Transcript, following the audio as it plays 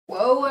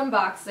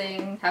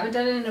unboxing. Haven't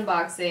done an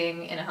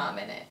unboxing in a hot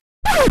minute.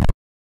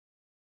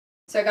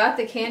 So I got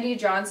the Kandee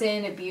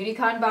Johnson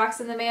BeautyCon box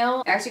in the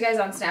mail. I asked you guys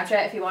on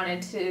Snapchat if you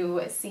wanted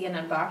to see an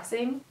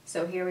unboxing.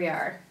 So here we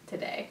are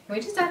today. Can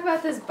we just talk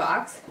about this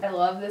box? I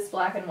love this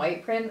black and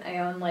white print. I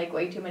own like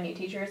way too many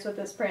t-shirts with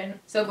this print.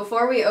 So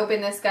before we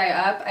open this guy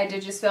up, I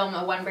did just film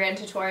a one brand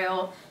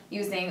tutorial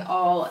using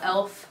all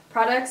e.l.f.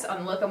 products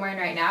on the look I'm wearing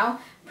right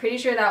now. Pretty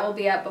sure that will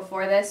be up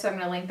before this, so I'm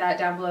going to link that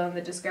down below in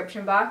the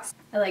description box.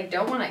 I like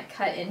don't want to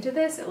cut into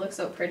this. It looks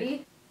so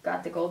pretty.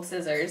 Got the gold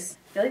scissors.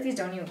 I feel like these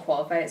don't even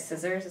qualify as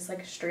scissors. It's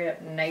like a straight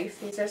up knife.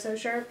 These are so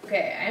sharp.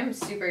 Okay, I am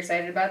super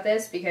excited about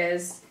this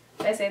because,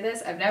 did I say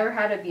this? I've never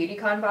had a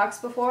BeautyCon box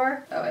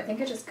before. Oh, I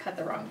think I just cut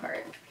the wrong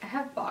part. I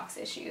have box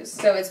issues.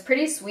 So it's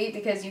pretty sweet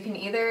because you can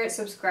either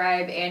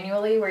subscribe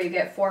annually where you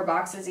get 4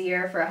 boxes a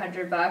year for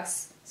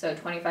 $100, so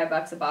 25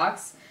 bucks a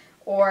box,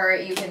 or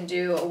you can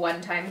do a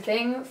one-time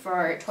thing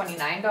for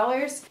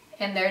 $29.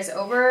 And there's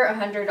over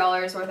 $100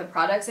 worth of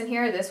products in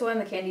here. This one,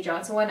 the Kandee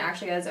Johnson one,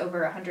 actually has over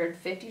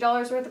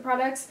 $150 worth of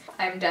products.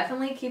 I'm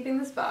definitely keeping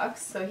this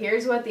box. So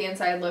here's what the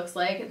inside looks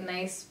like.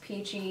 Nice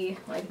peachy,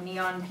 like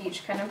neon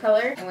peach kind of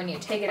color. And when you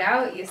take it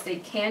out, you say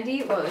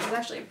Kandee. Whoa, this is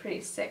actually a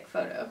pretty sick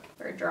photo,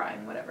 or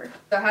drawing, whatever.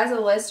 So it has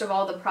a list of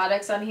all the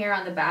products on here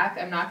on the back.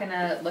 I'm not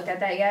gonna look at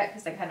that yet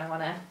because I kind of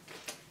wanna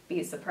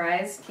be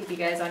surprised, keep you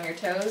guys on your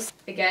toes.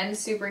 Again,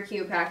 super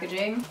cute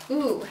packaging.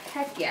 Ooh,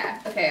 heck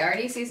yeah. Okay, I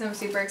already see some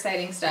super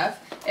exciting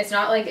stuff. It's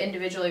not like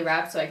individually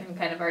wrapped, so I can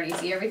kind of already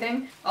see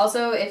everything.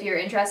 Also, if you're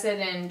interested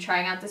in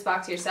trying out this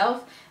box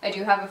yourself, I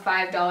do have a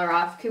 $5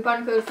 off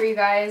coupon code for you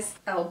guys.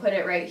 I will put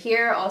it right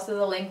here. Also,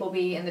 the link will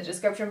be in the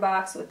description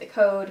box with the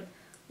code.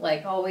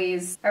 Like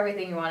always,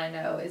 everything you want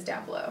to know is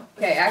down below.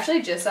 Okay, I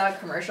actually just saw a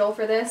commercial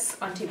for this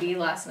on TV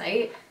last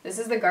night. This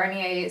is the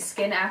Garnier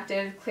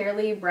SkinActive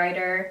Clearly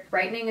Brighter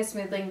Brightening and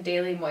Smoothing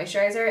Daily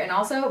Moisturizer. And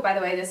also, by the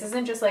way, this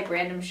isn't just like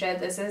random shit.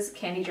 This is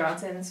Kandee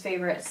Johnson's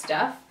favorite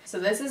stuff. So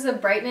this is a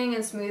brightening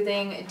and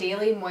smoothing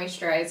daily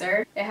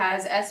moisturizer. It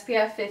has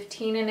SPF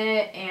 15 in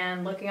it,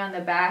 and looking on the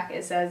back,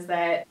 it says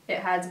that it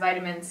has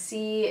vitamin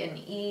C and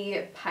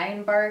E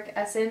pine bark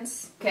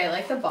essence. Okay, I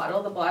like the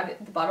bottle.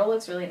 The bottle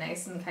looks really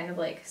nice and kind of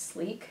like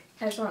sleek.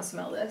 I just want to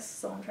smell this.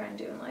 That's all I'm trying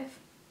to do in life.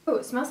 Oh,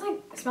 it smells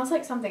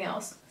like something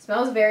else. It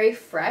smells very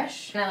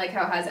fresh, and I like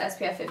how it has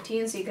SPF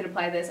 15, so you could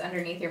apply this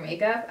underneath your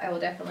makeup. I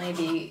will definitely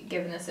be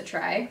giving this a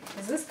try.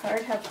 Does this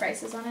card have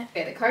prices on it?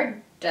 Okay, the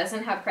card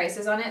doesn't have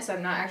prices on it, so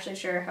I'm not actually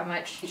sure how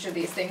much each of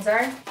these things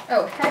are.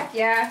 Oh, heck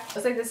yeah.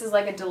 Looks like this is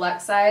like a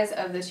deluxe size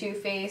of the Too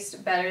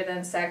Faced Better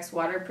Than Sex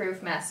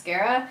Waterproof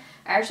Mascara.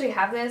 I actually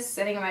have this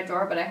sitting in my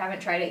drawer, but I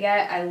haven't tried it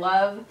yet. I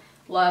love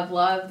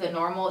the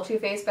normal Too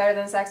Faced Better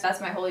Than Sex.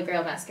 That's my holy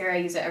grail mascara. I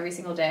use it every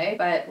single day.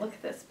 But look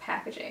at this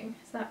packaging.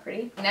 Isn't that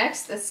pretty?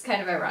 Next, this is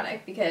kind of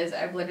ironic because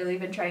I've literally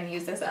been trying to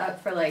use this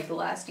up for like the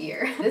last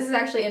year. This is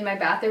actually in my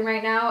bathroom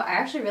right now. I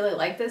actually really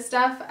like this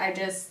stuff.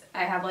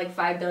 I have like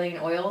 5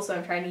 billion oils, so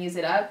I'm trying to use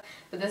it up.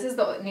 But this is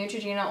the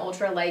Neutrogena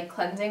Ultra Light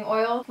Cleansing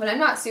Oil. When I'm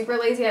not super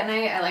lazy at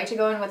night, I like to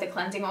go in with a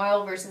cleansing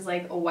oil versus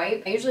like a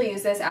wipe. I usually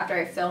use this after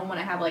I film when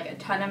I have like a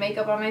ton of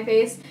makeup on my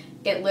face.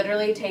 It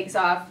literally takes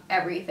off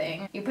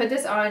everything. You put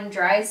this on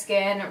dry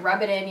skin,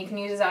 rub it in. You can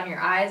use this on your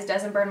eyes.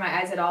 Doesn't burn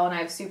my eyes at all, and I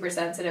have super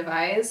sensitive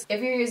eyes.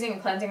 If you're using a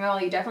cleansing oil,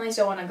 you definitely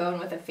still want to go in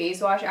with a face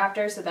wash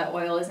after so that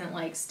oil isn't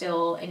like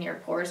still in your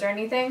pores or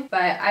anything.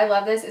 But I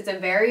love this. It's a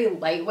very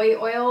lightweight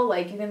oil.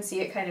 Like you can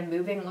see it kind of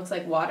moving. It looks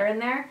like water in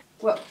there.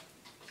 Whoa.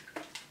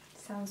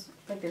 Sounds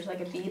like there's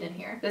like a bead in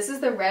here. This is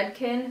the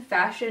Redken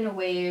Fashion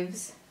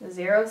Waves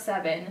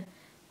 07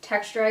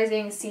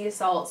 Texturizing Sea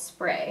Salt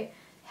Spray.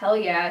 Hell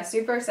yeah,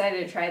 super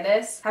excited to try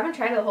this. Haven't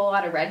tried a whole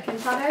lot of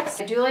Redken products.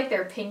 I do like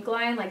their pink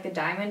line, like the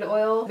diamond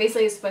oil.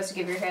 Basically it's supposed to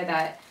give your hair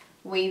that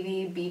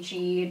wavy,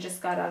 beachy,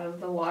 just got out of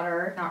the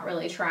water, not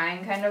really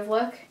trying kind of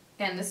look.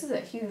 And this is a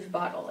huge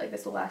bottle, like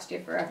this will last you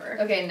forever.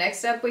 Okay,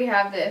 next up we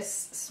have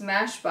this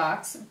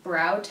Smashbox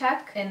Brow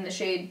Tech in the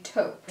shade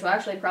Taupe, which will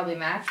actually probably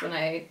match when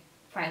I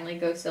finally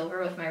go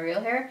silver with my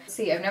real hair.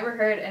 See, I've never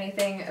heard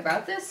anything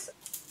about this.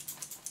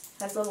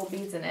 Has little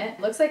beads in it.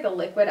 Looks like a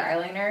liquid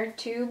eyeliner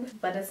tube,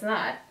 but it's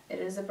not. It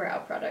is a brow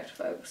product,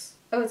 folks.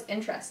 Oh, it's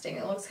interesting.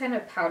 It looks kind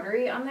of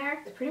powdery on there.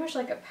 It's pretty much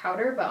like a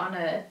powder, but on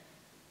a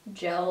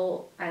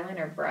gel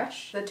eyeliner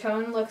brush. The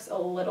tone looks a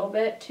little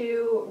bit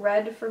too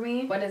red for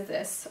me. What is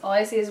this? All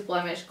I see is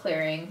blemish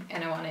clearing,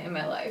 and I want it in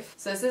my life.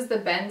 So this is the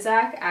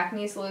Benzac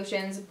Acne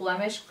Solutions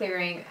Blemish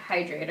Clearing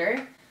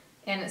Hydrator,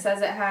 and it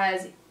says it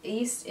has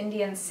East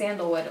Indian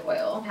sandalwood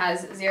oil. It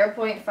has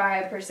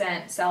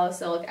 0.5%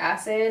 salicylic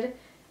acid.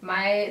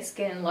 My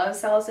skin loves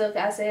salicylic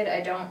acid.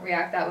 I don't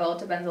react that well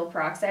to benzoyl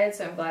peroxide,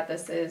 so I'm glad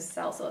this is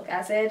salicylic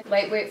acid.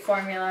 Lightweight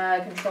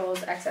formula,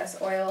 controls excess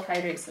oil,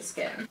 hydrates the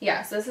skin.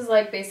 Yeah, so this is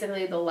like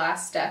basically the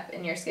last step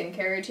in your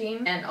skincare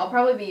routine, and I'll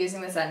probably be using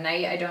this at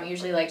night. I don't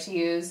usually like to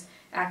use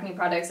acne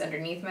products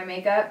underneath my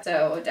makeup,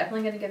 so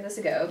definitely gonna give this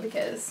a go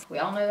because we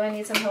all know I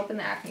need some help in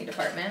the acne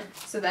department.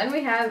 So then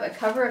we have a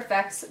Cover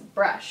FX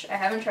brush. I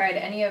haven't tried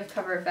any of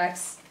Cover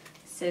FX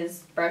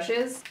his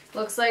brushes.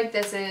 Looks like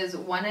this is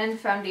one end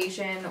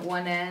foundation,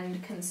 one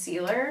end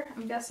concealer,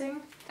 I'm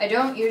guessing. I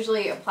don't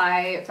usually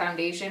apply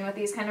foundation with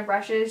these kind of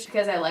brushes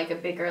because I like a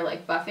bigger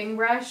like buffing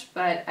brush,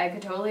 but I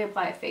could totally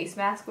apply a face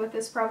mask with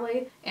this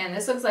probably. And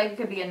this looks like it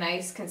could be a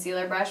nice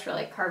concealer brush for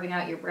like carving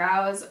out your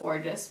brows or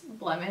just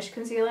blemish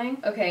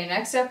concealing. Okay,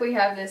 next up we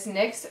have this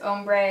NYX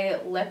Ombre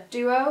Lip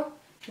Duo.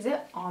 Is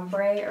it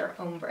ombre or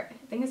ombre?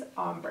 I think it's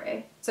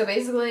ombre. So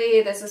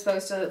basically this is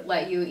supposed to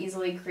let you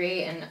easily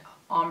create an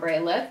ombre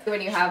lip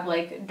when you have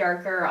like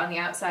darker on the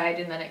outside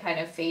and then it kind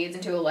of fades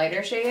into a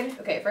lighter shade.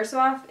 Okay, first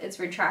off, it's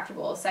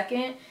retractable.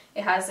 Second,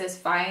 it has this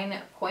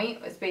fine point.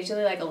 It's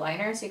basically like a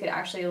liner, so you could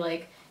actually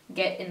like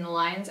get in the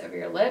lines of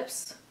your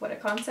lips. What a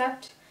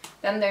concept.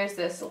 Then there's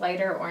this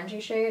lighter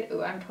orangey shade.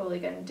 Ooh, I'm totally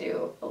gonna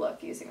do a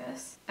look using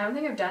this. I don't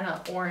think I've done an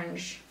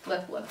orange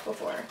lip look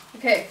before.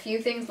 Okay, a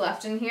few things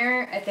left in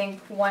here. I think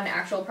one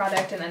actual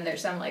product and then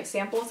there's some like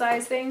sample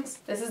size things.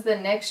 This is the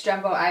NYX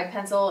Jumbo Eye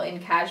Pencil in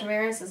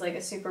Cashmere. This is like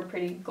a super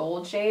pretty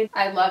gold shade.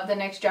 I love the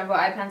NYX Jumbo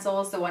Eye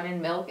Pencils. The one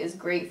in Milk is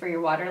great for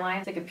your waterline.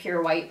 It's like a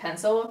pure white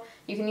pencil.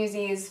 You can use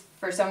these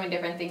for so many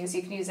different things.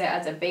 You can use it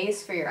as a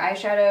base for your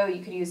eyeshadow.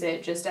 You could use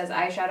it just as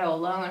eyeshadow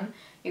alone.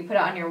 You put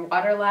it on your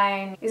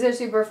waterline. These are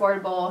super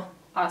affordable,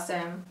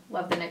 awesome.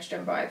 Love the NYX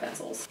Jumbo Eye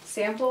Pencils.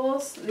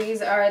 Samples,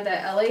 these are the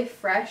LA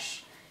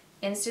Fresh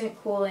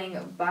Instant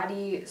Cooling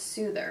Body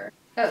Soother.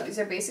 Oh, these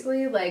are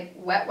basically like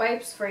wet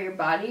wipes for your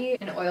body,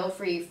 an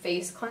oil-free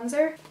face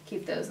cleanser.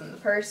 Keep those in the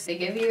purse. They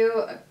give you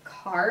a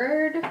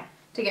card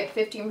to get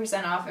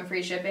 15% off and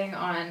free shipping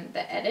on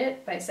The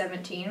Edit by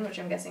 17, which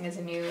I'm guessing is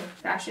a new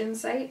fashion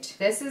site.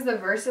 This is the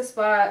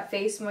VersaSpa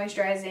Face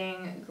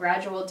Moisturizing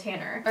Gradual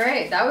Tanner.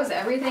 Alright, that was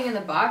everything in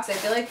the box. I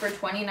feel like for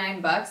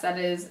 29 bucks, that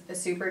is a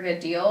super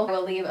good deal. I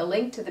will leave a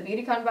link to the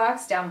BeautyCon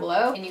box down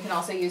below, and you can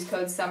also use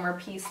code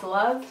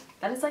SUMMERPEACELOVE.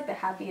 That is like the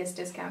happiest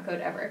discount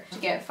code ever to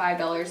get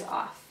 $5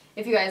 off.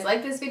 If you guys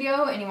like this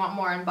video and you want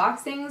more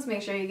unboxings,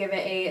 make sure you give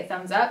it a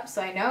thumbs up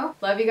so I know.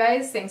 Love you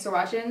guys. Thanks for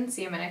watching.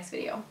 See you in my next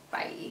video.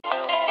 Bye.